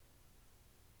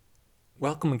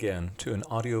Welcome again to an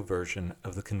audio version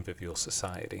of the Convivial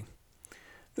Society.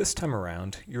 This time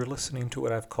around, you're listening to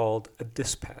what I've called a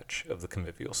dispatch of the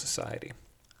Convivial Society.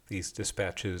 These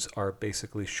dispatches are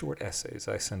basically short essays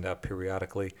I send out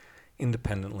periodically,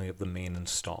 independently of the main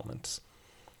installments.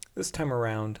 This time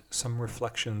around, some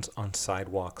reflections on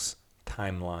sidewalks,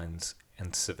 timelines,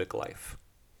 and civic life.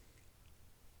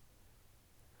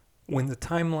 When the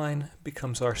timeline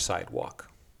becomes our sidewalk.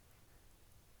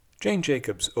 Jane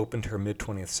Jacobs opened her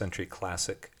mid-20th century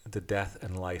classic, The Death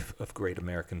and Life of Great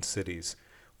American Cities,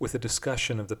 with a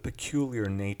discussion of the peculiar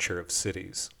nature of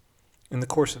cities. In the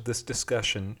course of this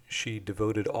discussion, she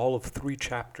devoted all of 3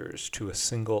 chapters to a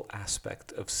single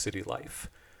aspect of city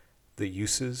life, the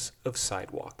uses of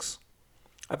sidewalks.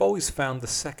 I've always found the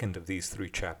second of these 3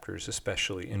 chapters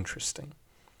especially interesting.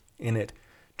 In it,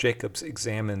 Jacobs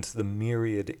examines the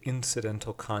myriad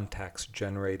incidental contacts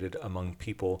generated among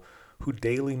people who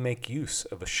daily make use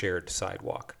of a shared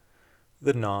sidewalk.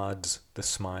 The nods, the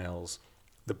smiles,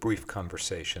 the brief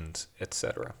conversations,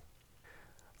 etc.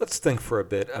 Let's think for a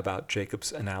bit about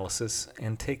Jacobs' analysis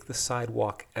and take the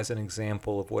sidewalk as an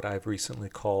example of what I've recently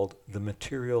called the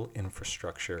material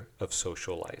infrastructure of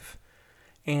social life,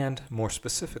 and, more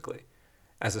specifically,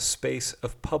 as a space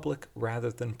of public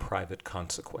rather than private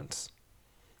consequence.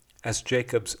 As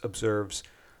Jacobs observes,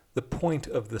 the point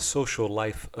of the social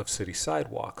life of city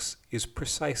sidewalks is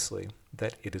precisely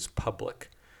that it is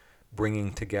public,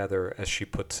 bringing together, as she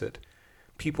puts it,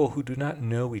 people who do not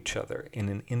know each other in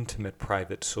an intimate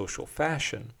private social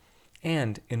fashion,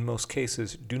 and, in most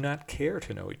cases, do not care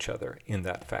to know each other in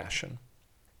that fashion.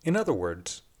 In other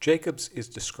words, Jacobs is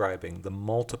describing the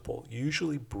multiple,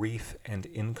 usually brief and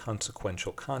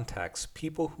inconsequential contacts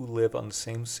people who live on the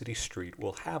same city street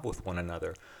will have with one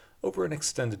another over an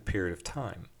extended period of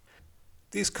time.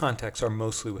 These contacts are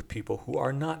mostly with people who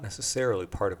are not necessarily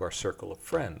part of our circle of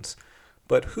friends,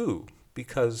 but who,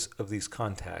 because of these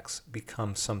contacts,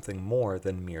 become something more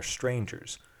than mere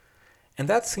strangers. And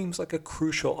that seems like a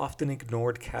crucial, often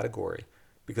ignored category,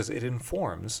 because it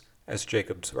informs, as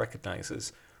Jacobs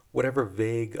recognizes, whatever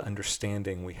vague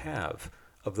understanding we have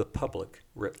of the public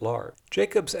writ large.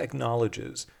 Jacobs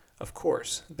acknowledges, of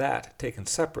course, that, taken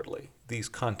separately, these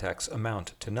contacts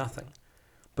amount to nothing.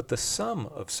 But the sum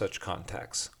of such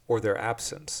contacts, or their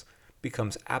absence,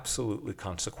 becomes absolutely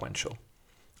consequential.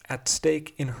 At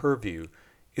stake, in her view,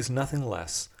 is nothing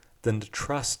less than the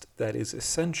trust that is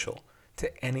essential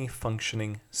to any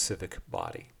functioning civic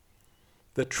body.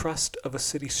 The trust of a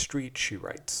city street, she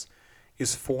writes,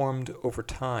 is formed over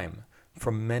time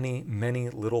from many, many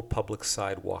little public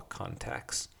sidewalk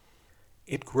contacts.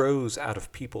 It grows out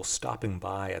of people stopping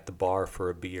by at the bar for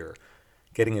a beer,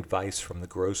 getting advice from the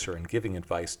grocer and giving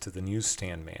advice to the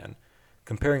newsstand man,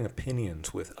 comparing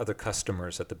opinions with other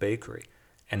customers at the bakery,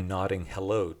 and nodding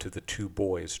hello to the 2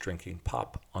 boys drinking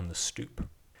pop on the stoop.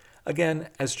 Again,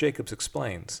 as Jacobs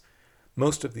explains,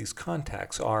 most of these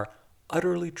contacts are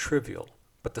utterly trivial,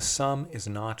 but the sum is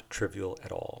not trivial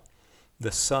at all.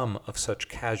 The sum of such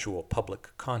casual public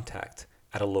contact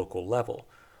at a local level,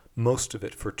 most of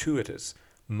it fortuitous,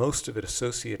 most of it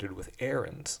associated with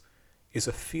errands, is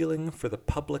a feeling for the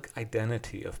public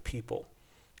identity of people,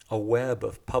 a web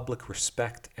of public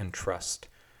respect and trust,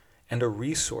 and a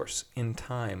resource in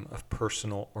time of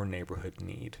personal or neighborhood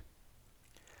need.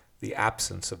 The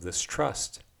absence of this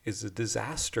trust is a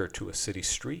disaster to a city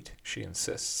street, she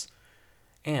insists,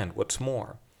 and, what's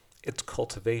more, its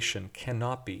cultivation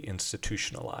cannot be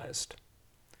institutionalized.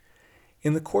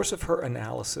 In the course of her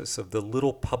analysis of the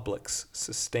little publics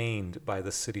sustained by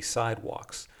the city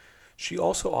sidewalks, she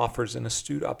also offers an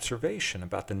astute observation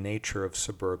about the nature of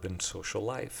suburban social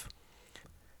life.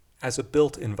 As a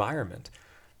built environment,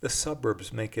 the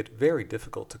suburbs make it very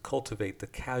difficult to cultivate the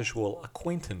casual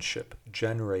acquaintanceship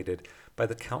generated by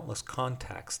the countless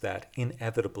contacts that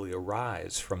inevitably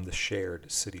arise from the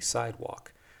shared city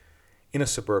sidewalk. In a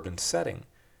suburban setting,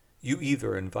 you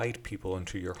either invite people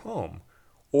into your home,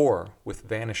 or, with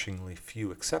vanishingly few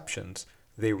exceptions,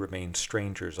 they remain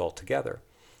strangers altogether.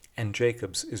 And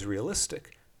Jacobs is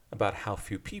realistic about how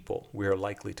few people we are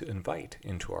likely to invite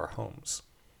into our homes.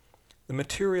 The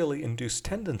materially induced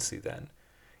tendency, then,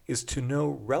 is to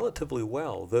know relatively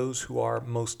well those who are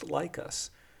most like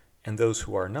us, and those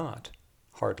who are not,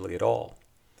 hardly at all.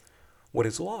 What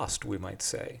is lost, we might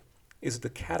say, is the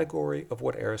category of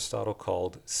what Aristotle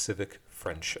called civic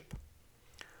friendship.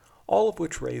 All of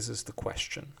which raises the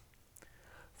question,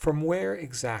 from where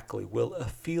exactly will a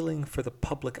feeling for the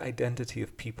public identity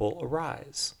of people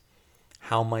arise?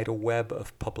 How might a web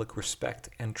of public respect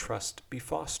and trust be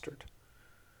fostered?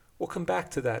 We'll come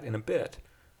back to that in a bit,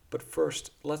 But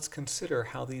first, let's consider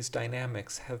how these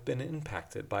dynamics have been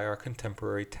impacted by our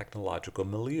contemporary technological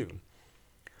milieu.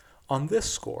 On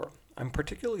this score, I'm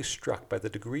particularly struck by the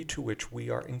degree to which we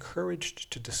are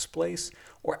encouraged to displace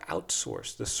or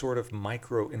outsource the sort of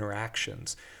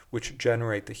micro-interactions which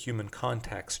generate the human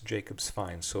contacts Jacobs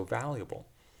finds so valuable.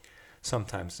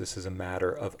 Sometimes this is a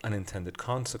matter of unintended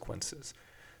consequences.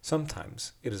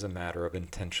 Sometimes it is a matter of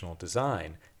intentional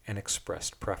design and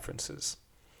expressed preferences.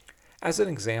 As an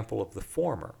example of the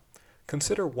former,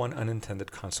 consider one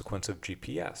unintended consequence of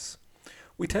GPS.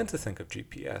 We tend to think of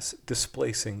GPS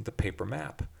displacing the paper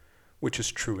map, which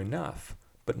is true enough,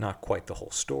 but not quite the whole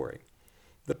story.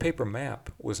 The paper map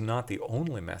was not the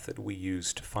only method we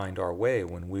used to find our way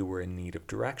when we were in need of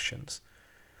directions.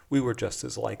 We were just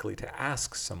as likely to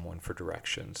ask someone for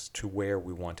directions to where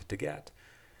we wanted to get.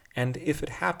 And if it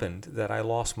happened that I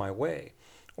lost my way,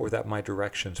 or that my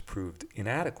directions proved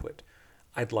inadequate,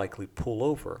 I'd likely pull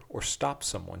over or stop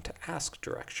someone to ask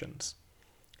directions.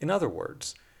 In other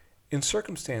words, in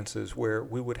circumstances where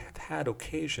we would have had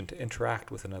occasion to interact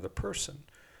with another person,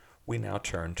 we now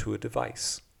turn to a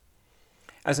device.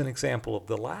 As an example of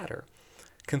the latter,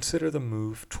 consider the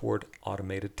move toward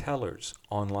automated tellers,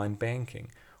 online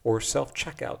banking, or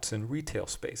self-checkouts in retail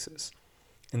spaces.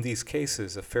 In these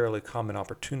cases, a fairly common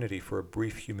opportunity for a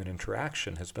brief human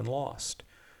interaction has been lost.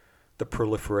 The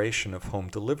proliferation of home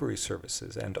delivery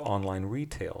services and online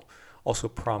retail also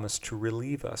promise to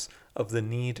relieve us of the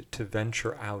need to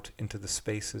venture out into the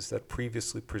spaces that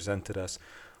previously presented us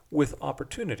with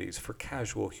opportunities for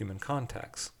casual human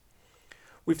contacts.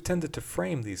 We've tended to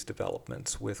frame these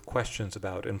developments with questions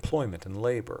about employment and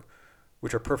labor,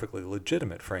 which are perfectly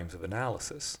legitimate frames of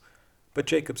analysis, but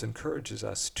Jacobs encourages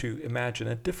us to imagine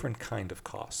a different kind of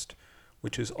cost,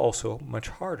 which is also much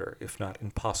harder, if not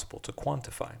impossible, to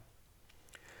quantify.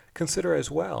 Consider as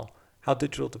well how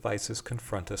digital devices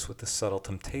confront us with the subtle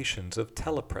temptations of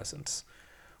telepresence.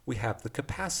 We have the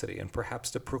capacity and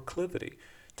perhaps the proclivity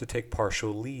to take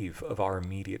partial leave of our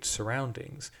immediate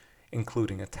surroundings,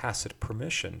 including a tacit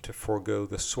permission to forego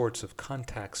the sorts of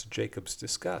contacts Jacobs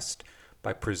discussed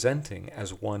by presenting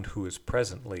as one who is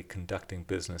presently conducting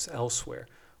business elsewhere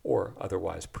or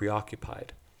otherwise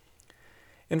preoccupied.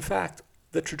 In fact,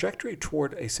 the trajectory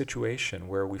toward a situation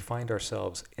where we find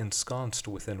ourselves ensconced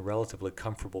within relatively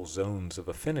comfortable zones of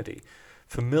affinity,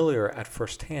 familiar at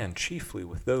first hand chiefly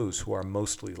with those who are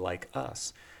mostly like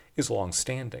us, is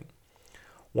long-standing.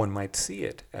 One might see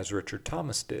it, as Richard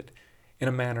Thomas did, in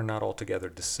a manner not altogether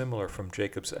dissimilar from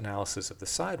Jacobs' analysis of the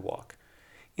sidewalk,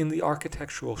 in the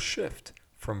architectural shift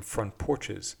from front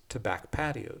porches to back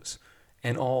patios,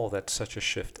 and all that such a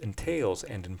shift entails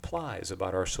and implies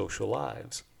about our social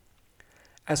lives.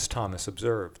 As Thomas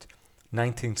observed,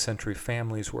 19th century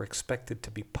families were expected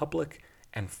to be public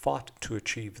and fought to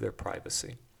achieve their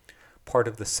privacy. Part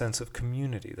of the sense of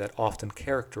community that often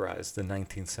characterized the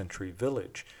 19th century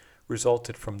village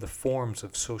resulted from the forms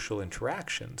of social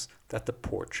interactions that the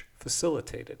porch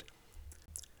facilitated.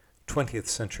 20th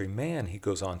century man, he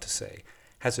goes on to say,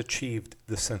 has achieved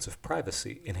the sense of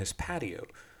privacy in his patio,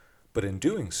 but in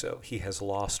doing so he has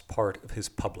lost part of his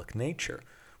public nature,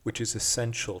 which is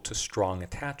essential to strong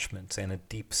attachments and a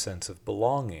deep sense of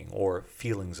belonging or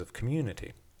feelings of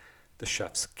community. The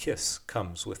chef's kiss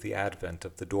comes with the advent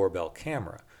of the doorbell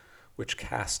camera, which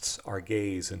casts our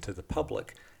gaze into the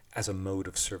public as a mode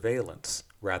of surveillance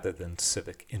rather than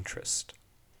civic interest.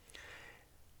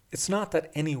 It's not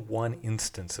that any one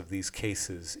instance of these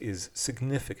cases is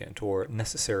significant or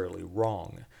necessarily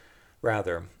wrong.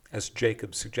 Rather, as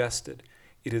Jacob suggested,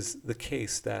 it is the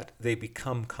case that they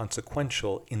become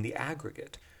consequential in the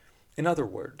aggregate. In other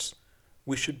words,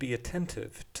 we should be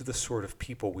attentive to the sort of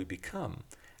people we become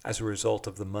as a result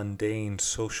of the mundane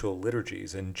social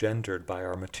liturgies engendered by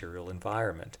our material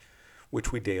environment,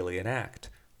 which we daily enact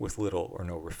with little or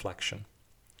no reflection.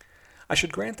 I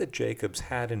should grant that Jacobs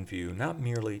had in view not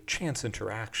merely chance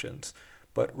interactions,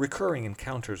 but recurring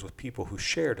encounters with people who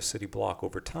shared a city block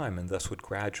over time and thus would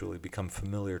gradually become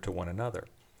familiar to one another.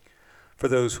 For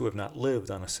those who have not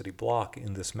lived on a city block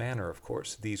in this manner, of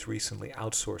course, these recently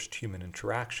outsourced human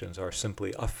interactions are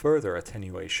simply a further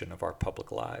attenuation of our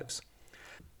public lives.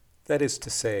 That is to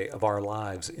say, of our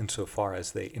lives insofar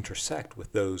as they intersect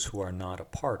with those who are not a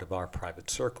part of our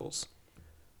private circles.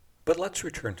 But let's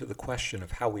return to the question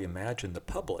of how we imagine the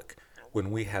public when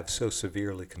we have so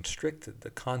severely constricted the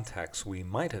contacts we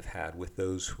might have had with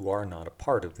those who are not a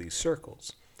part of these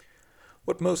circles.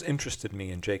 What most interested me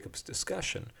in Jacob's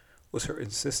discussion was her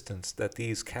insistence that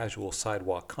these casual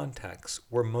sidewalk contacts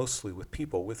were mostly with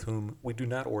people with whom we do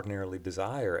not ordinarily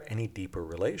desire any deeper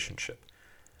relationship.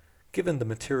 Given the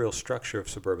material structure of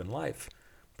suburban life,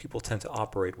 people tend to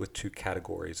operate with two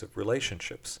categories of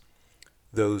relationships: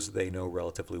 those they know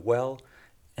relatively well,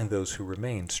 and those who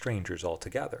remain strangers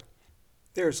altogether.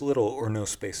 There is little or no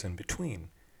space in between,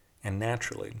 and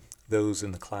naturally, those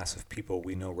in the class of people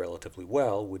we know relatively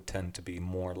well would tend to be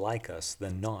more like us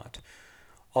than not,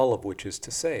 all of which is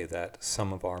to say that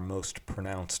some of our most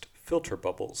pronounced filter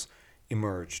bubbles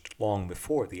emerged long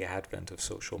before the advent of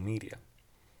social media.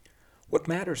 What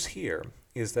matters here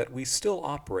is that we still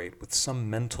operate with some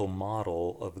mental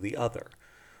model of the other.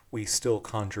 We still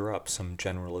conjure up some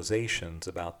generalizations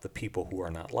about the people who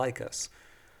are not like us.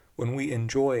 When we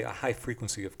enjoy a high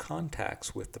frequency of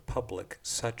contacts with the public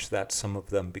such that some of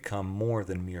them become more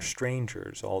than mere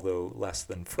strangers, although less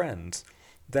than friends,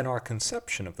 then our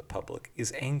conception of the public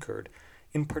is anchored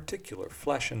in particular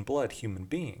flesh and blood human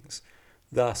beings,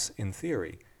 thus, in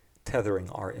theory, tethering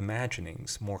our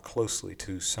imaginings more closely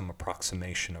to some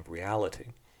approximation of reality.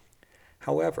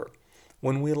 However,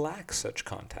 when we lack such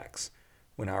contacts,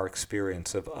 when our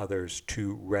experience of others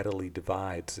too readily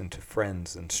divides into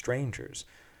friends and strangers,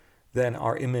 then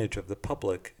our image of the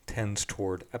public tends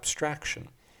toward abstraction,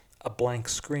 a blank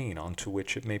screen onto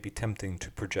which it may be tempting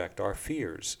to project our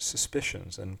fears,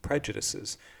 suspicions, and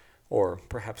prejudices, or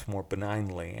perhaps more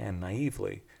benignly and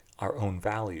naively, our own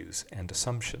values and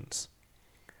assumptions.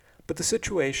 But the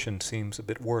situation seems a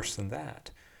bit worse than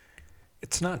that.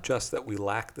 It's not just that we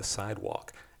lack the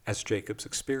sidewalk, as Jacobs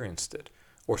experienced it,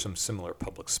 or some similar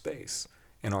public space,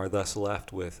 and are thus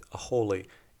left with a wholly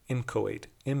inchoate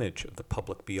image of the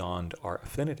public beyond our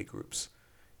affinity groups.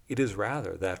 It is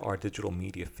rather that our digital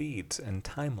media feeds and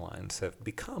timelines have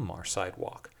become our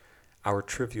sidewalk, our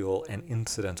trivial and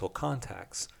incidental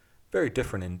contacts, very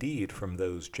different indeed from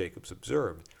those Jacobs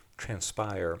observed,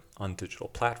 transpire on digital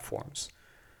platforms.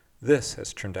 This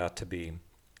has turned out to be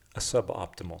a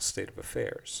suboptimal state of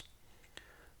affairs.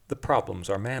 The problems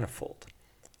are manifold.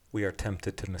 We are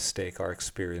tempted to mistake our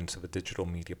experience of a digital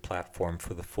media platform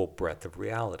for the full breadth of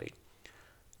reality.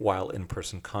 While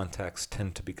in-person contacts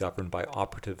tend to be governed by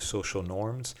operative social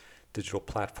norms, digital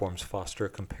platforms foster a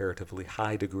comparatively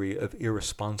high degree of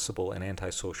irresponsible and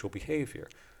antisocial behavior.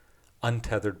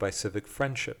 Untethered by civic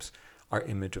friendships, our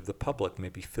image of the public may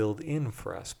be filled in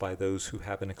for us by those who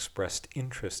have an expressed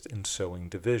interest in sowing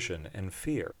division and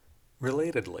fear.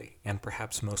 Relatedly, and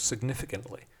perhaps most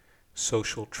significantly,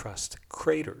 social trust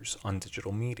craters on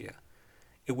digital media.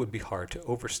 It would be hard to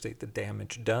overstate the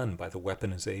damage done by the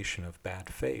weaponization of bad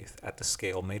faith at the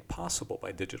scale made possible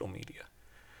by digital media.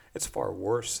 It's far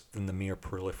worse than the mere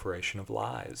proliferation of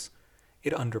lies.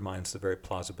 It undermines the very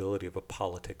plausibility of a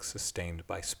politics sustained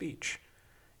by speech,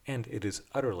 and it is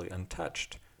utterly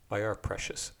untouched by our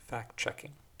precious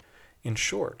fact-checking. In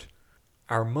short,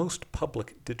 our most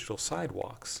public digital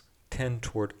sidewalks tend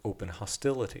toward open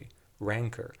hostility,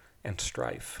 rancor, and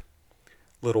strife.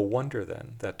 Little wonder,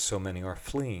 then, that so many are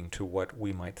fleeing to what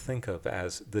we might think of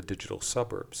as the digital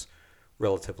suburbs,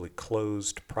 relatively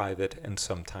closed, private, and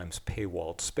sometimes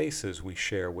paywalled spaces we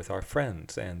share with our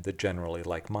friends and the generally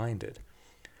like-minded.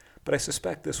 But I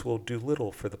suspect this will do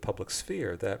little for the public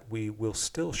sphere that we will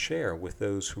still share with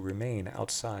those who remain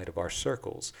outside of our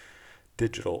circles,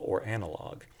 digital or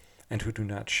analog, and who do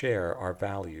not share our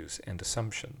values and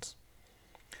assumptions.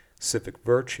 Civic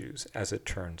virtues, as it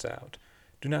turns out,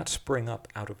 do not spring up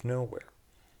out of nowhere.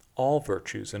 All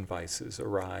virtues and vices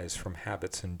arise from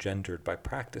habits engendered by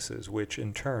practices which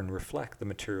in turn reflect the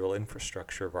material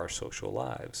infrastructure of our social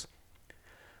lives.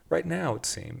 Right now it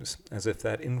seems as if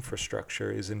that infrastructure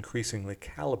is increasingly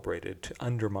calibrated to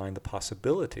undermine the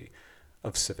possibility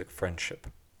of civic friendship,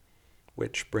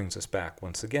 which brings us back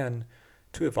once again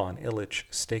to Ivan Illich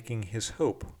staking his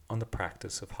hope on the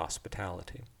practice of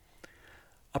hospitality.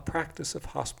 A practice of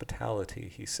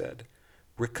hospitality, he said,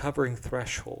 recovering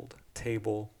threshold,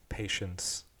 table,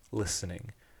 patience,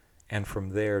 listening, and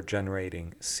from there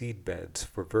generating seedbeds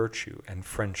for virtue and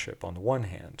friendship on the one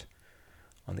hand,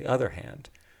 on the other hand,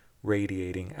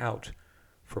 radiating out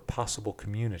for possible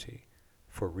community,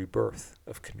 for rebirth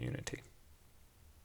of community.